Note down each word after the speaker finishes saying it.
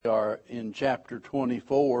in chapter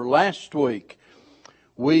 24. Last week,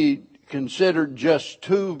 we considered just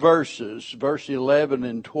two verses, verse 11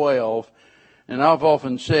 and 12. And I've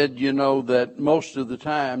often said, that most of the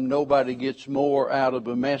time nobody gets more out of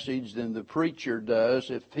a message than the preacher does.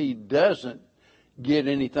 If he doesn't get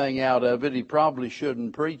anything out of it, he probably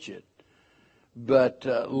shouldn't preach it. But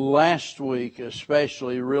last week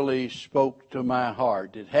especially really spoke to my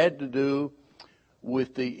heart. It had to do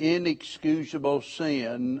with the inexcusable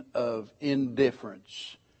sin of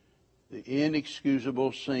indifference. The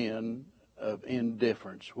inexcusable sin of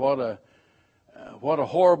indifference. What a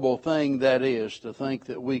horrible thing that is, to think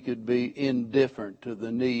that we could be indifferent to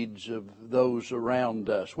the needs of those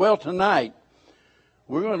around us. Well, tonight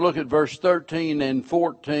we're going to look at verse 13 and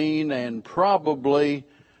 14, and probably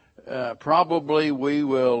we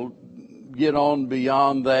will get on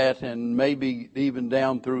beyond that and maybe even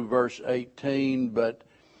down through verse 18. But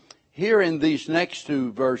here in these next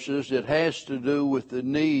two verses, it has to do with the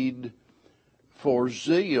need for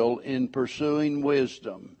zeal in pursuing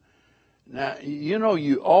wisdom. Now,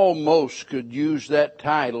 you almost could use that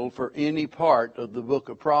title for any part of the book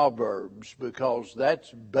of Proverbs, because that's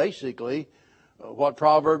basically what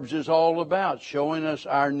Proverbs is all about, showing us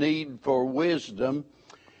our need for wisdom.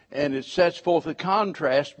 And it sets forth a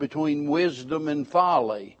contrast between wisdom and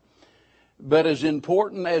folly. But as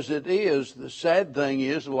important as it is, the sad thing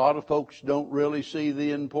is a lot of folks don't really see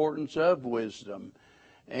the importance of wisdom.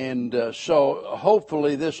 And so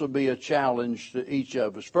hopefully this will be a challenge to each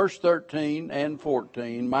of us. Verse 13 and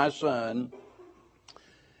 14, my son,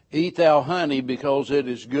 eat thou honey because it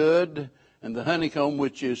is good, and the honeycomb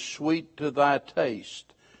which is sweet to thy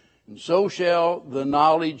taste. And so shall the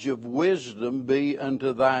knowledge of wisdom be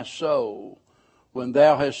unto thy soul. When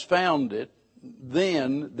thou hast found it,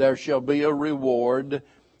 then there shall be a reward,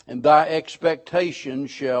 and thy expectation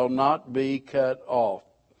shall not be cut off.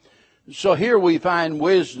 So here we find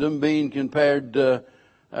wisdom being compared to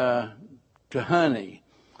honey.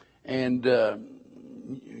 And,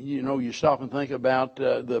 you stop and think about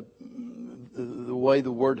the way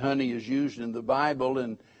the word honey is used in the Bible,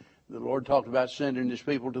 and the Lord talked about sending His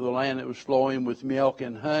people to the land that was flowing with milk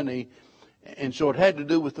and honey. And so it had to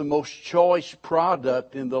do with the most choice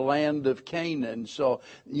product in the land of Canaan. So,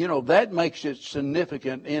 that makes it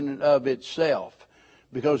significant in and of itself.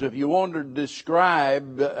 Because if you wanted to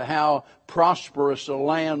describe how prosperous a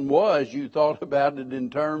land was, you thought about it in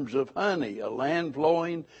terms of honey, a land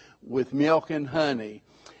flowing with milk and honey.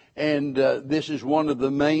 And this is one of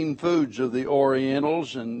the main foods of the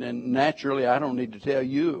Orientals, and naturally, I don't need to tell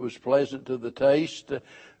you, it was pleasant to the taste,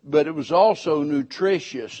 but it was also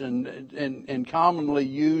nutritious and commonly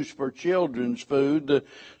used for children's food,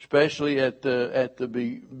 especially at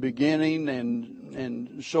the beginning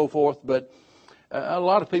and so forth. But a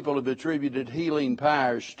lot of people have attributed healing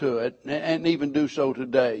powers to it, and even do so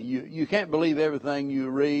today. You can't believe everything you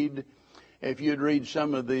read. If you'd read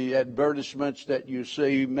some of the advertisements that you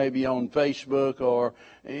see maybe on Facebook or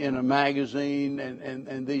in a magazine,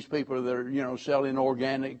 and these people that are, selling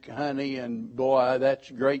organic honey, and boy, that's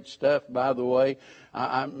great stuff, by the way.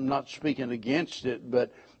 I'm not speaking against it,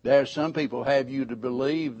 but there are some people have you to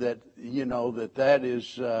believe that, that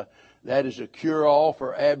is a cure-all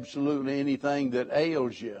for absolutely anything that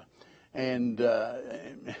ails you. And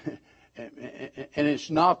it's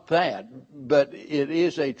not that, but it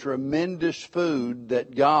is a tremendous food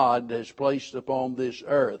that God has placed upon this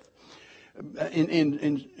earth.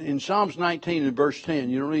 In Psalms 19 and verse 10,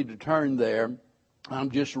 you don't need to turn there.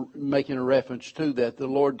 I'm just making a reference to that. The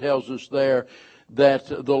Lord tells us there that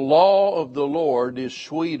the law of the Lord is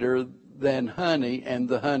sweeter than honey and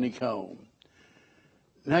the honeycomb.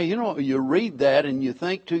 Now, you read that and you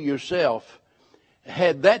think to yourself,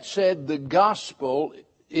 had that said the gospel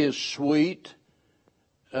is sweet,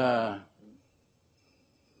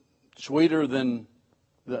 sweeter than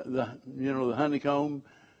the honeycomb,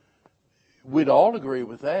 we'd all agree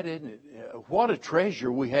with that, isn't it? What a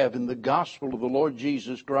treasure we have in the gospel of the Lord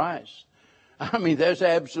Jesus Christ. I mean, there's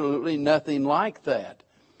absolutely nothing like that.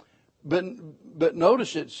 But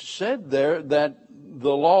notice it said there that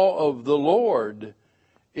the law of the Lord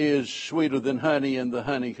is sweeter than honey and the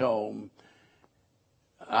honeycomb.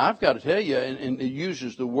 I've got to tell you, and it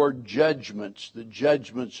uses the word judgments, the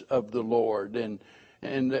judgments of the Lord. And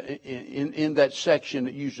in that section,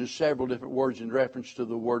 it uses several different words in reference to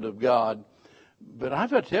the Word of God. But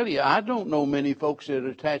I've got to tell you, I don't know many folks that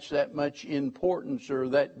attach that much importance or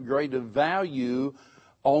that great a value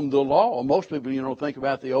on the law. Most people, think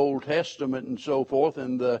about the Old Testament and so forth,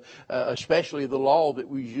 and especially the law that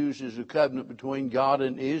we use as a covenant between God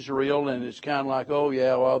and Israel, and it's kind of like, oh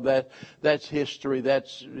yeah, well that's history.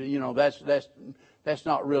 That's that's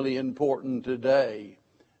not really important today.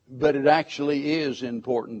 But it actually is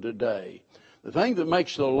important today. The thing that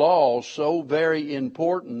makes the law so very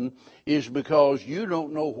important is because you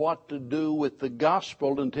don't know what to do with the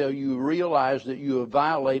gospel until you realize that you have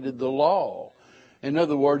violated the law. In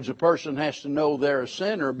other words, a person has to know they're a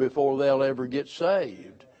sinner before they'll ever get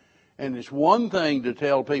saved. And it's one thing to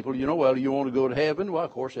tell people, well, you want to go to heaven? Well,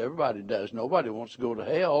 of course, everybody does. Nobody wants to go to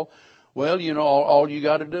hell. Well, all you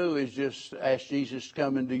got to do is just ask Jesus to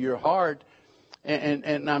come into your heart.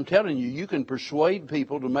 And I'm telling you, you can persuade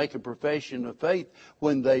people to make a profession of faith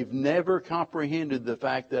when they've never comprehended the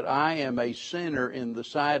fact that I am a sinner in the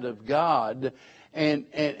sight of God,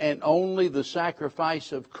 and only the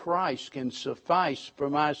sacrifice of Christ can suffice for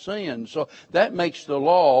my sins. So that makes the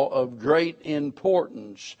law of great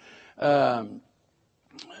importance.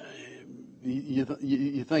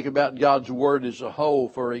 You think about God's Word as a whole,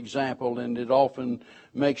 for example, and it often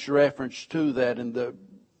makes reference to that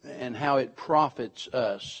and how it profits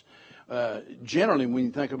us. Generally, when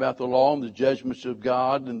you think about the law and the judgments of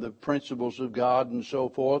God and the principles of God and so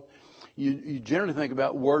forth, you generally think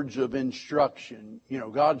about words of instruction.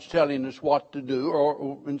 God's telling us what to do,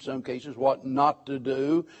 or in some cases what not to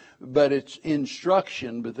do, but it's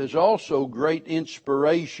instruction. But there's also great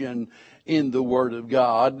inspiration in the Word of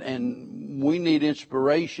God, and we need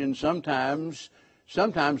inspiration sometimes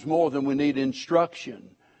more than we need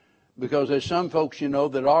instruction. Because there's some folks,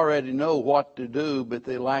 that already know what to do, but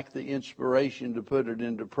they lack the inspiration to put it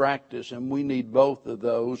into practice, and we need both of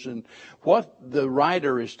those. And what the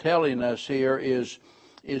writer is telling us here is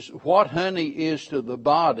what honey is to the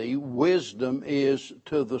body, wisdom is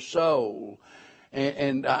to the soul.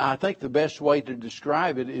 And I think the best way to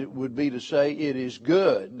describe it would be to say it is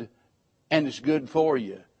good, and it's good for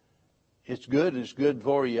you. It's good, and it's good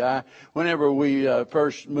for you. Whenever we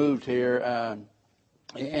first moved here,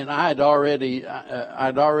 and I'd already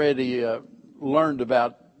learned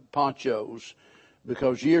about ponchos,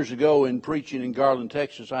 because years ago in preaching in Garland,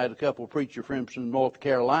 Texas, I had a couple of preacher friends from North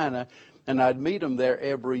Carolina, and I'd meet them there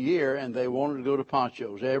every year, and they wanted to go to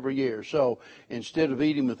ponchos every year. So instead of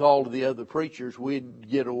eating with all of the other preachers, we'd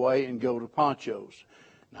get away and go to ponchos.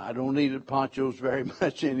 Now, I don't eat at ponchos very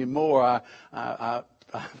much anymore. I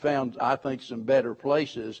found, I think, some better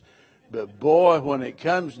places. But boy, when it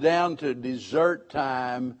comes down to dessert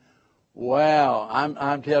time, wow,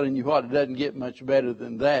 I'm telling you what, it doesn't get much better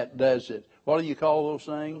than that, does it? What do you call those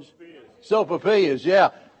things? Sopapillas, yeah.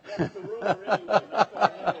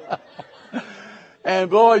 And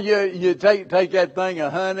boy, you take that thing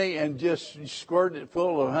of honey and just squirt it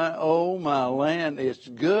full of honey. Oh my land, it's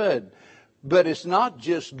good. But it's not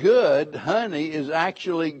just good. Honey is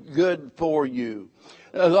actually good for you.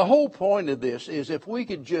 The whole point of this is if we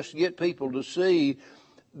could just get people to see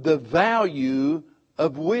the value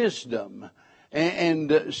of wisdom.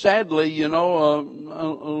 And sadly, a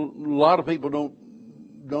lot of people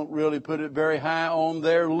don't really put it very high on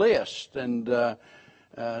their list, and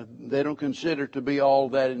they don't consider it to be all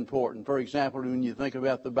that important. For example, when you think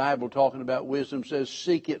about the Bible talking about wisdom, it says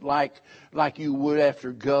seek it like you would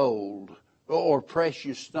after gold or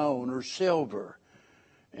precious stone or silver.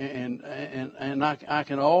 And I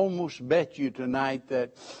can almost bet you tonight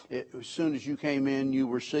that as soon as you came in, you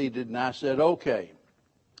were seated, and I said, okay,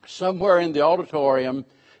 somewhere in the auditorium,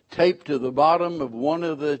 taped to the bottom of one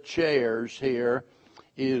of the chairs here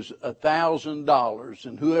is $1,000,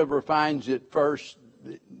 and whoever finds it first,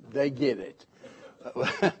 they get it.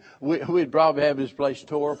 We'd probably have this place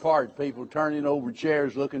tore apart, people turning over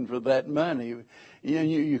chairs looking for that money.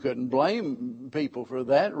 You couldn't blame people for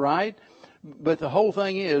that, right? But the whole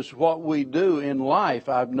thing is, what we do in life,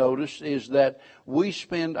 I've noticed, is that we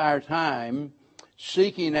spend our time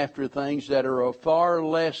seeking after things that are of far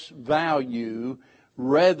less value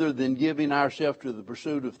rather than giving ourselves to the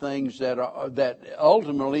pursuit of things that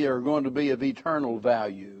ultimately are going to be of eternal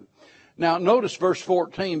value. Now, notice verse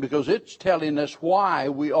 14, because it's telling us why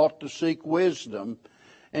we ought to seek wisdom.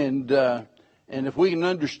 And if we can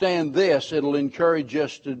understand this, it'll encourage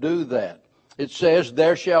us to do that. It says,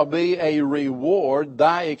 there shall be a reward,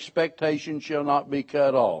 thy expectation shall not be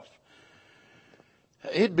cut off.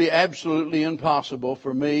 It'd be absolutely impossible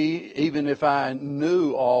for me, even if I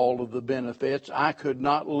knew all of the benefits, I could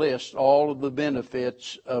not list all of the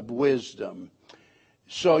benefits of wisdom.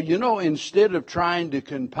 So, instead of trying to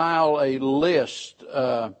compile a list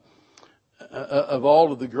of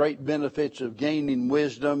all of the great benefits of gaining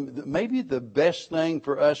wisdom, maybe the best thing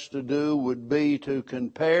for us to do would be to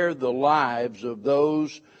compare the lives of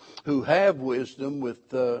those who have wisdom with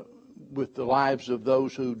the lives of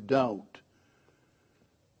those who don't.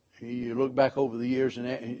 You look back over the years,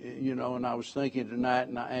 and you know, and I was thinking tonight,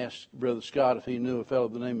 and I asked Brother Scott if he knew a fellow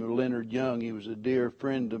by the name of Leonard Young. He was a dear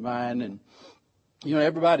friend of mine, and you know,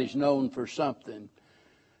 everybody's known for something.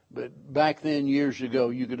 But back then, years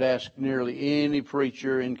ago, you could ask nearly any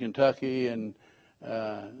preacher in Kentucky and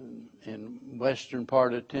in western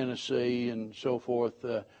part of Tennessee and so forth,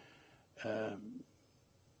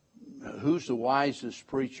 who's the wisest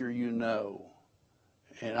preacher you know?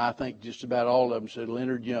 And I think just about all of them said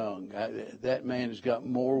Leonard Young. That man has got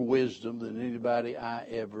more wisdom than anybody I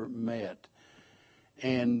ever met.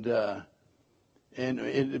 And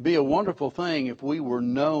it'd be a wonderful thing if we were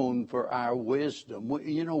known for our wisdom.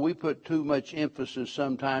 We put too much emphasis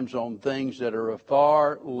sometimes on things that are of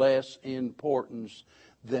far less importance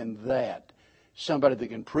than that. Somebody that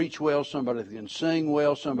can preach well, somebody that can sing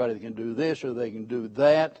well, somebody that can do this or they can do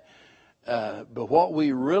that. But what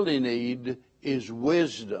we really need is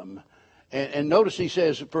wisdom. And notice he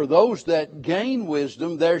says, for those that gain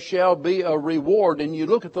wisdom, there shall be a reward. And you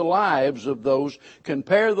look at the lives of those,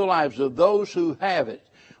 compare the lives of those who have it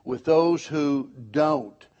with those who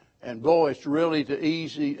don't. And boy, it's really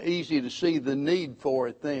easy to see the need for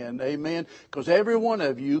it then. Amen. Because every one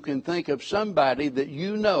of you can think of somebody that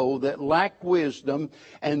you know that lacked wisdom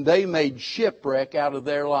and they made shipwreck out of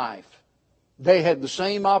their life. They had the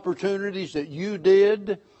same opportunities that you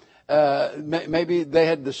did. Maybe they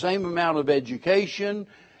had the same amount of education.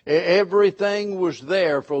 Everything was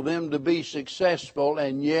there for them to be successful,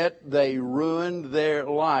 and yet they ruined their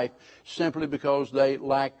life simply because they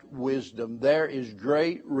lacked wisdom. There is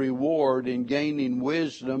great reward in gaining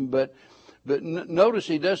wisdom, but notice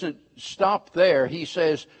he doesn't stop there. He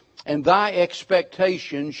says, and thy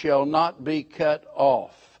expectation shall not be cut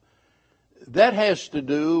off. That has to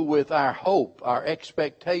do with our hope, our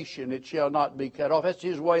expectation. It shall not be cut off. That's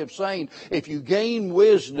his way of saying, if you gain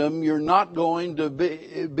wisdom, you're not going to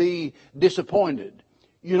be disappointed.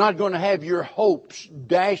 You're not going to have your hopes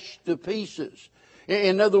dashed to pieces.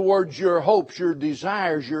 In other words, your hopes, your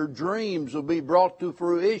desires, your dreams will be brought to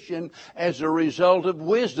fruition as a result of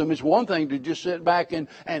wisdom. It's one thing to just sit back and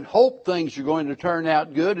hope things are going to turn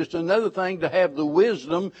out good. It's another thing to have the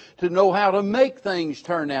wisdom to know how to make things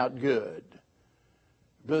turn out good.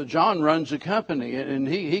 Brother John runs a company, and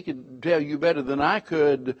he could tell you better than I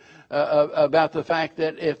could about the fact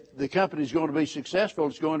that if the company is going to be successful,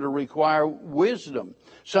 it's going to require wisdom.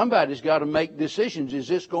 Somebody's got to make decisions. Is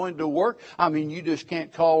this going to work? I mean, you just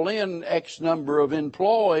can't call in X number of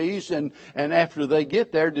employees and after they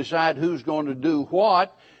get there decide who's going to do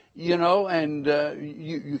what, and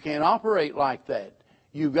you can't operate like that.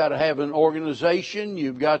 You've got to have an organization.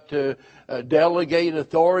 You've got to delegate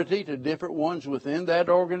authority to different ones within that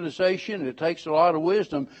organization. It takes a lot of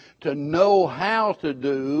wisdom to know how to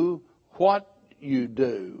do what you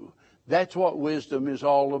do. That's what wisdom is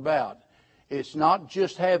all about. It's not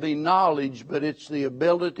just having knowledge, but it's the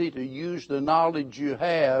ability to use the knowledge you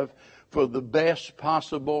have for the best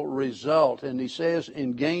possible result. And he says,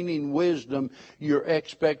 in gaining wisdom, your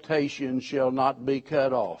expectations shall not be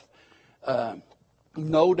cut off.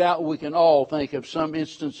 No doubt we can all think of some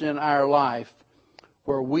instance in our life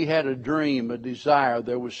where we had a dream, a desire.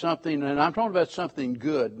 There was something, and I'm talking about something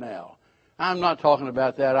good now. I'm not talking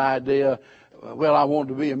about that idea, well, I wanted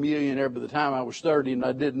to be a millionaire by the time I was 30 and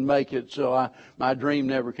I didn't make it, so my dream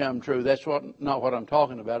never come true. That's not what I'm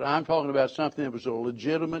talking about. I'm talking about something that was a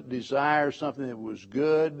legitimate desire, something that was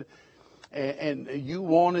good, and you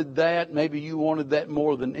wanted that. Maybe you wanted that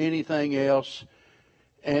more than anything else.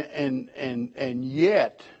 And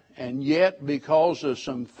yet, because of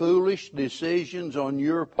some foolish decisions on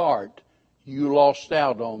your part, you lost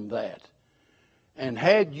out on that. And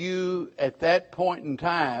had you, at that point in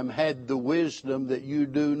time, had the wisdom that you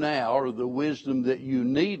do now, or the wisdom that you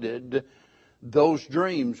needed, those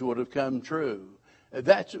dreams would have come true.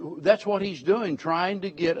 That's what he's doing, trying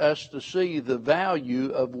to get us to see the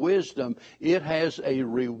value of wisdom. It has a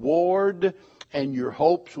reward, and your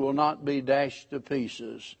hopes will not be dashed to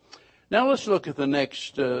pieces. Now let's look at the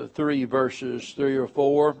next 3 verses, 3 or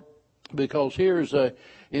 4, because here's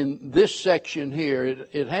in this section here,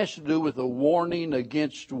 it has to do with a warning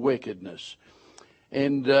against wickedness.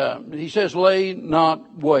 And he says, lay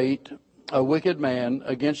not wait, a wicked man,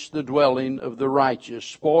 against the dwelling of the righteous.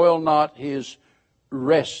 Spoil not his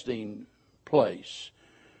resting place.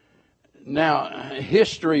 Now,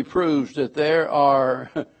 history proves that there are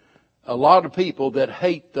a lot of people that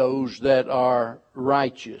hate those that are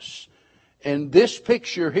righteous. And this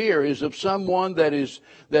picture here is of someone that is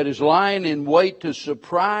lying in wait to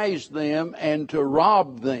surprise them and to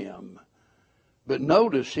rob them. But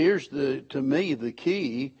notice, here's to me the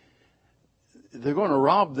key. they're going to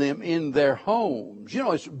rob them in their homes. You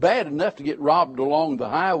know, it's bad enough to get robbed along the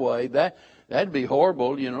highway. That'd be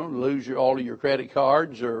horrible, you know, lose all of your credit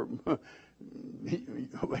cards, or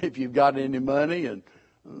if you've got any money, and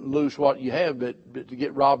lose what you have. But to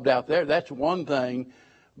get robbed out there, that's one thing.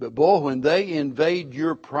 But boy, when they invade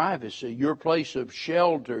your privacy, your place of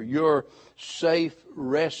shelter, your safe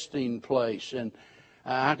resting place. And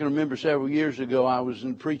I can remember several years ago, I was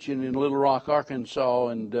preaching in Little Rock, Arkansas,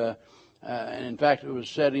 and in fact, it was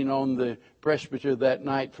sitting on the presbytery that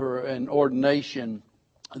night for an ordination.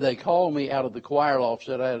 They called me out of the choir loft,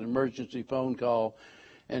 said I had an emergency phone call,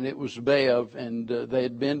 and it was Bev, and they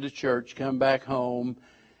had been to church, come back home,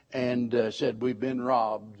 and said, we've been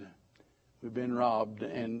robbed. We've been robbed,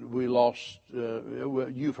 and we lost, well,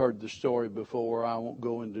 you've heard the story before. I won't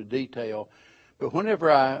go into detail. But whenever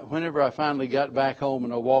I finally got back home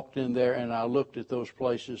and I walked in there and I looked at those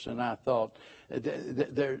places, and I thought,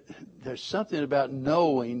 there's something about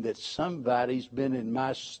knowing that somebody's been in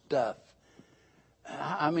my stuff.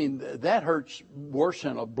 I mean, that hurts worse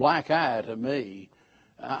than a black eye to me.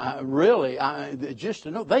 Just to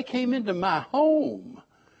know they came into my home.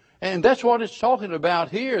 And that's what it's talking about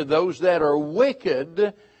here. Those that are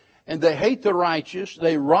wicked and they hate the righteous,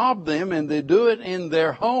 they rob them, and they do it in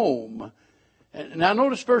their home. Now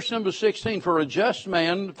notice verse number 16, for a just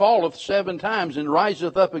man falleth 7 times and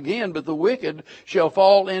riseth up again, but the wicked shall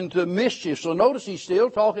fall into mischief. So notice he's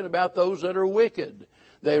still talking about those that are wicked.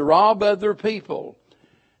 They rob other people.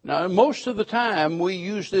 Now, most of the time we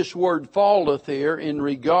use this word falleth here in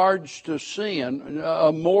regards to sin,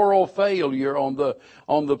 a moral failure on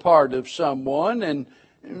the part of someone.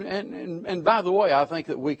 And by the way, I think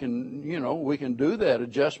that we can do that. A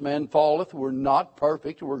just man falleth. We're not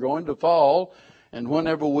perfect. We're going to fall. And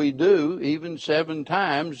whenever we do, even 7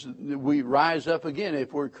 times, we rise up again.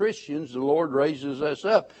 If we're Christians, the Lord raises us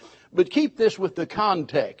up. But keep this with the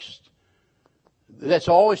context. That's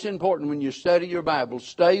always important when you study your Bible.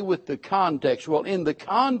 Stay with the context. Well, in the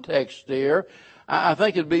context there, I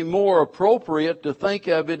think it'd be more appropriate to think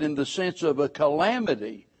of it in the sense of a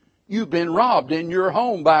calamity. You've been robbed in your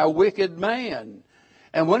home by a wicked man.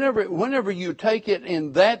 And whenever you take it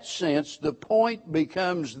in that sense, the point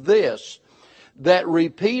becomes this, that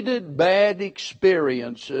repeated bad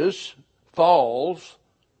experiences, falls,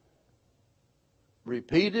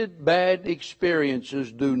 repeated bad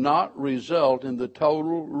experiences do not result in the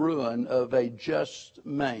total ruin of a just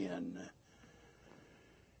man.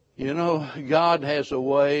 You know, God has a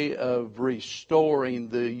way of restoring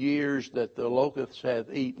the years that the locusts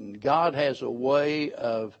have eaten. God has a way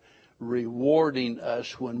of rewarding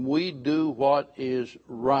us when we do what is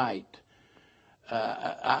right.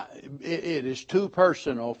 It is too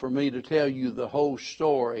personal for me to tell you the whole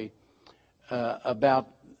story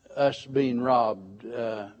about us being robbed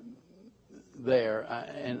there,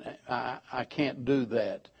 and I can't do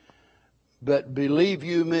that. But believe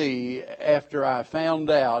you me, after I found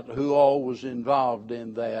out who all was involved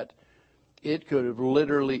in that, it could have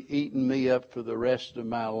literally eaten me up for the rest of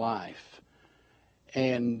my life.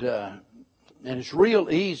 And it's real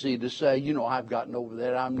easy to say, you know, I've gotten over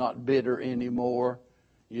that. I'm not bitter anymore.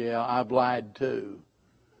 Yeah, I've lied too.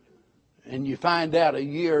 And you find out a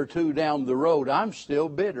year or 2 down the road, I'm still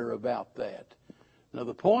bitter about that. Now,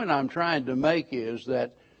 the point I'm trying to make is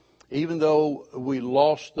that even though we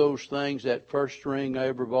lost those things, that first ring I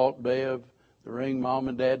ever bought, Bev, the ring Mom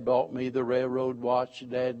and Dad bought me, the railroad watch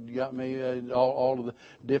Dad got me, all of the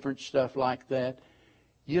different stuff like that.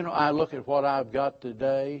 You know, I look at what I've got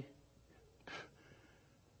today.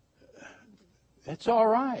 It's all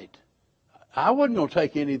right. I wasn't going to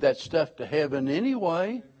take any of that stuff to heaven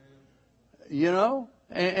anyway. You know,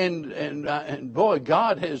 and boy,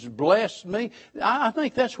 God has blessed me. I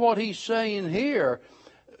think that's what he's saying here.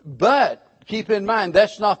 But keep in mind,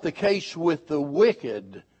 that's not the case with the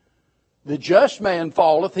wicked. The just man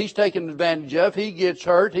falleth. He's taken advantage of. He gets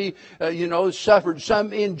hurt. He, suffered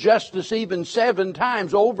some injustice even 7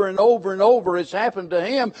 times over and over and over. It's happened to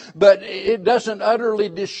him, but it doesn't utterly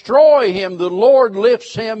destroy him. The Lord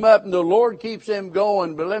lifts him up and the Lord keeps him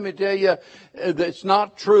going. But let me tell you, that's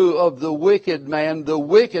not true of the wicked man. The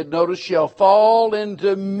wicked, notice, shall fall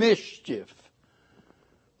into mischief.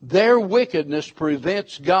 Their wickedness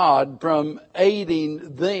prevents God from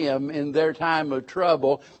aiding them in their time of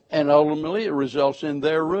trouble, and ultimately it results in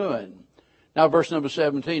their ruin. Now, verse number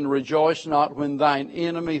 17, rejoice not when thine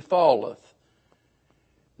enemy falleth.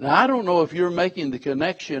 Now, I don't know if you're making the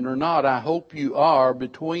connection or not. I hope you are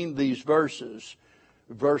between these verses.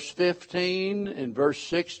 Verse 15 and verse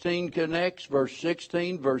 16 connects. Verse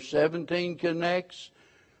 16, verse 17 connects.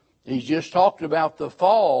 He's just talked about the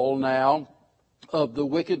fall now. of the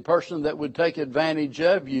wicked person that would take advantage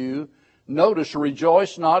of you. Notice,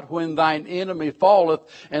 rejoice not when thine enemy falleth,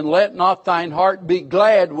 and let not thine heart be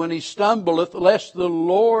glad when he stumbleth, lest the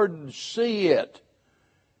Lord see it,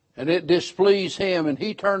 and it displease him, and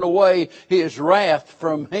he turn away his wrath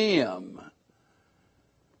from him.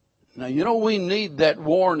 Now, we need that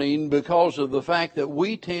warning because of the fact that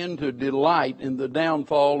we tend to delight in the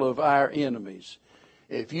downfall of our enemies.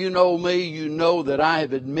 If you know me, you know that I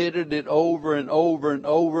have admitted it over and over and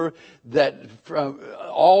over, that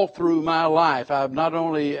all through my life I've not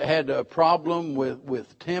only had a problem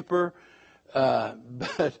with temper,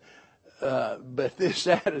 but this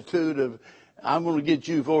attitude of, I'm going to get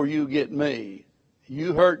you before you get me.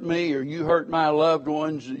 You hurt me or you hurt my loved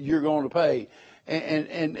ones, you're going to pay.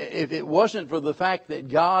 And if it wasn't for the fact that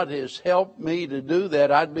God has helped me to do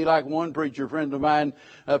that, I'd be like one preacher friend of mine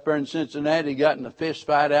up there in Cincinnati got in a fist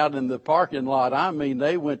fight out in the parking lot. I mean,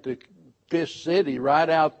 they went to Fist City right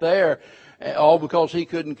out there, all because he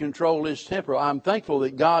couldn't control his temper. I'm thankful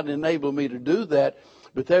that God enabled me to do that.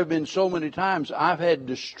 But there have been so many times I've had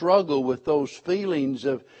to struggle with those feelings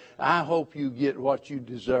of, I hope you get what you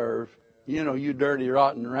deserve. You dirty,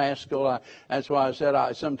 rotten rascal. That's why I said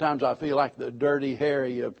sometimes I feel like the Dirty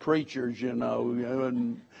Harry of preachers,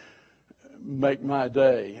 and make my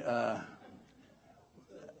day.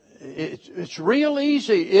 It's real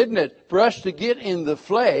easy, isn't it, for us to get in the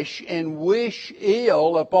flesh and wish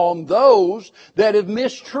ill upon those that have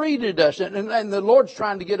mistreated us. And the Lord's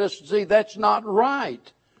trying to get us to see that's not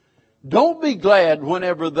right. Don't be glad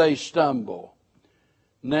whenever they stumble.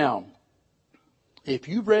 Now, if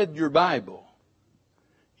you've read your Bible,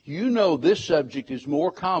 you know this subject is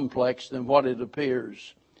more complex than what it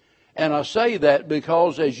appears. And I say that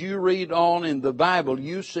because as you read on in the Bible,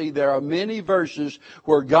 you see there are many verses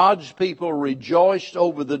where God's people rejoiced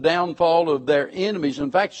over the downfall of their enemies.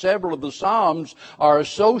 In fact, several of the Psalms are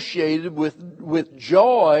associated with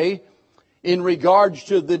joy in regards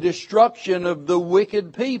to the destruction of the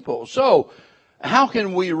wicked people. So, how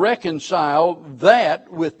can we reconcile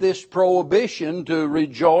that with this prohibition to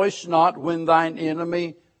rejoice not when thine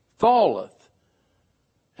enemy falleth?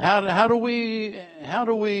 How do we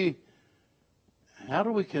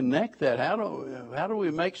connect that? How do we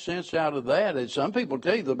make sense out of that? And some people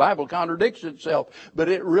tell you the Bible contradicts itself, but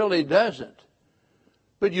it really doesn't.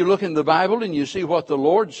 But you look in the Bible and you see what the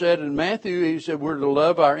Lord said in Matthew. He said we're to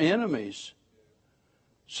love our enemies.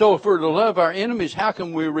 So if we're to love our enemies, how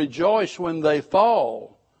can we rejoice when they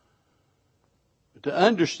fall? To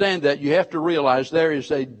understand that, you have to realize there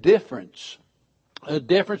is a difference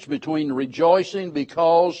between rejoicing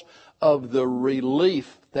because of the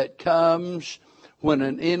relief that comes when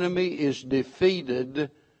an enemy is defeated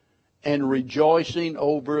and rejoicing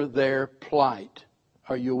over their plight.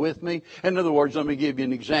 Are you with me? In other words, let me give you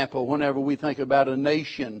an example. Whenever we think about a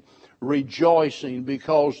nation rejoicing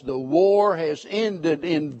because the war has ended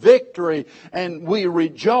in victory and we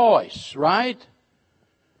rejoice, right?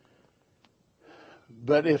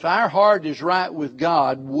 But if our heart is right with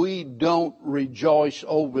God, we don't rejoice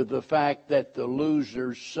over the fact that the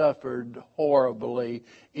losers suffered horribly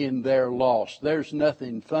in their loss. There's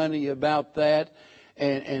nothing funny about that.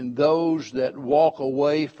 And those that walk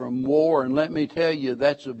away from war, and let me tell you,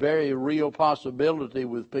 that's a very real possibility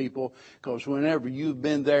with people, because whenever you've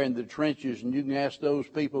been there in the trenches, and you can ask those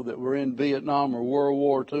people that were in Vietnam or World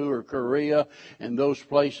War II or Korea and those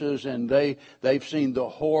places, and they've seen the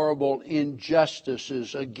horrible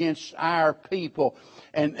injustices against our people,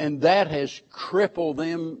 and that has crippled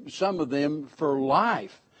them, some of them, for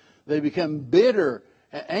life. They become bitter,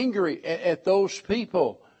 angry at those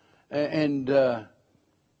people, and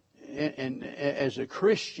as a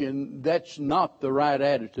Christian, that's not the right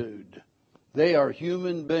attitude. They are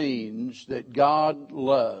human beings that God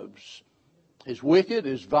loves. As wicked,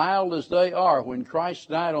 as vile as they are, when Christ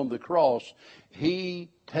died on the cross,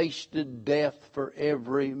 He tasted death for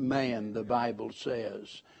every man, the Bible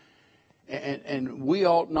says. And we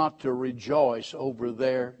ought not to rejoice over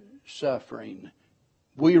their suffering.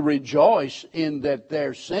 We rejoice in that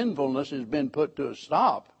their sinfulness has been put to a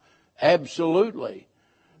stop. Absolutely.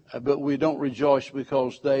 But we don't rejoice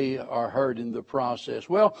because they are hurt in the process.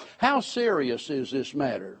 Well, how serious is this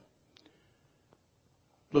matter?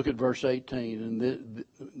 Look at verse 18, and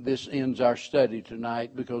this ends our study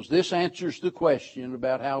tonight, because this answers the question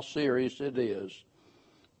about how serious it is.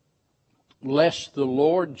 Lest the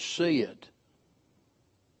Lord see it,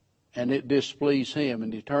 and it displease Him,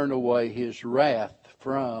 and He turn away His wrath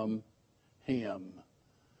from him.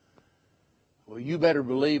 Well, you better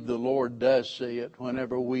believe the Lord does see it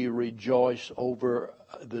whenever we rejoice over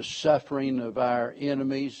the suffering of our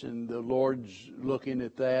enemies, and the Lord's looking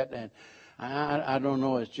at that. And I don't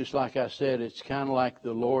know. It's just like I said, it's kind of like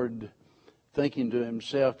the Lord thinking to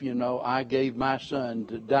himself, I gave my son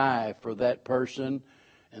to die for that person,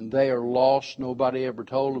 and they are lost. Nobody ever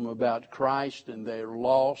told them about Christ, and they're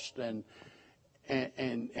lost, and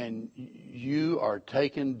you are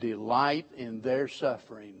taking delight in their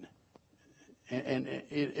suffering, and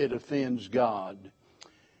it offends God.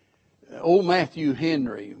 Old Matthew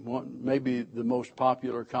Henry, maybe the most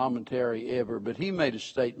popular commentary ever, but he made a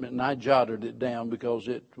statement, and I jotted it down because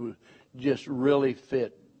it just really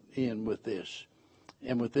fit in with this.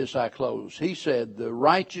 And with this I close. He said, the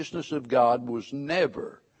righteousness of God was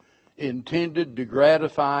never intended to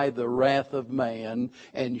gratify the wrath of man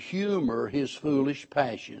and humor his foolish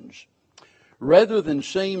passions. Rather than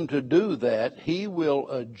seem to do that, he will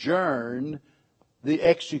adjourn the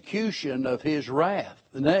execution of his wrath.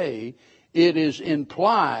 Nay, it is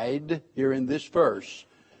implied here in this verse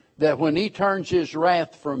that when he turns his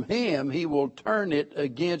wrath from him, he will turn it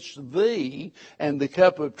against thee, and the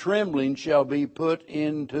cup of trembling shall be put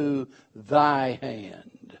into thy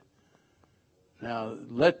hand. Now,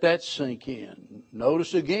 let that sink in.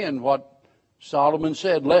 Notice again what Solomon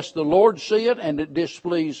said, lest the Lord see it and it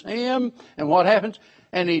displease him. And what happens?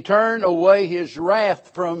 And he turned away his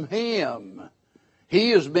wrath from him.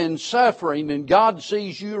 He has been suffering, and God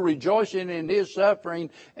sees you rejoicing in his suffering,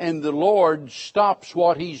 and the Lord stops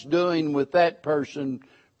what he's doing with that person,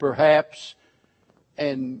 perhaps,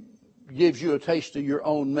 and gives you a taste of your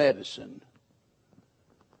own medicine.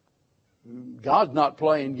 God's not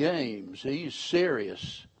playing games. He's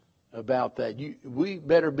serious about that. We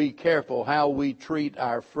better be careful how we treat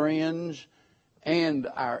our friends and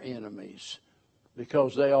our enemies,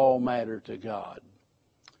 because they all matter to God.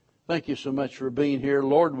 Thank you so much for being here.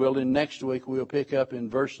 Lord willing, next week we'll pick up in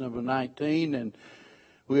verse number 19, and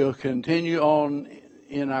we'll continue on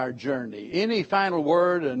in our journey. Any final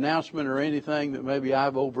word, announcement, or anything that maybe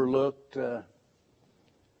I've overlooked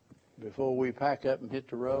before we pack up and hit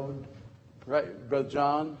the road? Right, Brother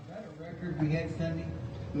John? Was that a record we had Sunday?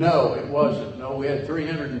 No, it wasn't. No, we had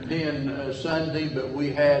 310 Sunday, but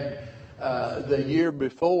we had the year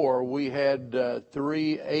before we had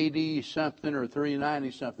 380 something or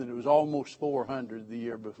 390 something. It was almost 400 the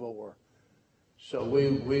year before. So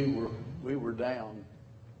we were down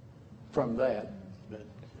from that.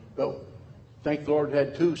 But thank the Lord,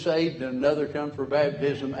 had 2 saved and another come for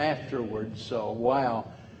baptism afterwards. So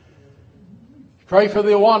wow. Pray for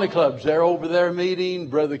the Awana clubs. They're over there meeting.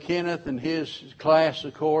 Brother Kenneth and his class,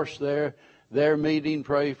 of course, they're meeting.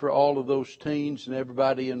 Pray for all of those teens and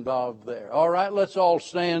everybody involved there. All right, let's all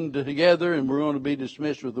stand together, and we're going to be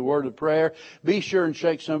dismissed with the word of prayer. Be sure and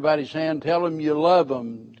shake somebody's hand. Tell them you love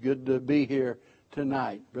them. Good to be here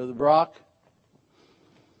tonight. Brother Brock?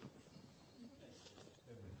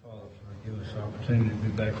 Father, for giving us the opportunity to be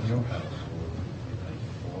back in your house, Lord. Thank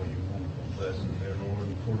you for all your wonderful blessings there, Lord,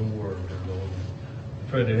 and for the word, dear Lord.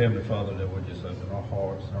 Pray to Heavenly Father that we'll just open our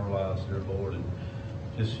hearts and our lives, dear Lord, and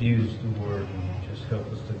just use the word and just help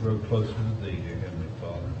us to grow closer to thee, dear Heavenly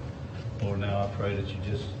Father. Lord, now I pray that you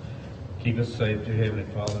just keep us safe, dear Heavenly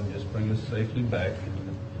Father, and just bring us safely back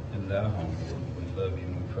in thy home, Lord. We love you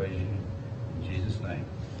and we praise you. In Jesus' name,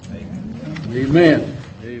 amen. Amen.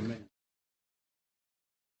 Amen.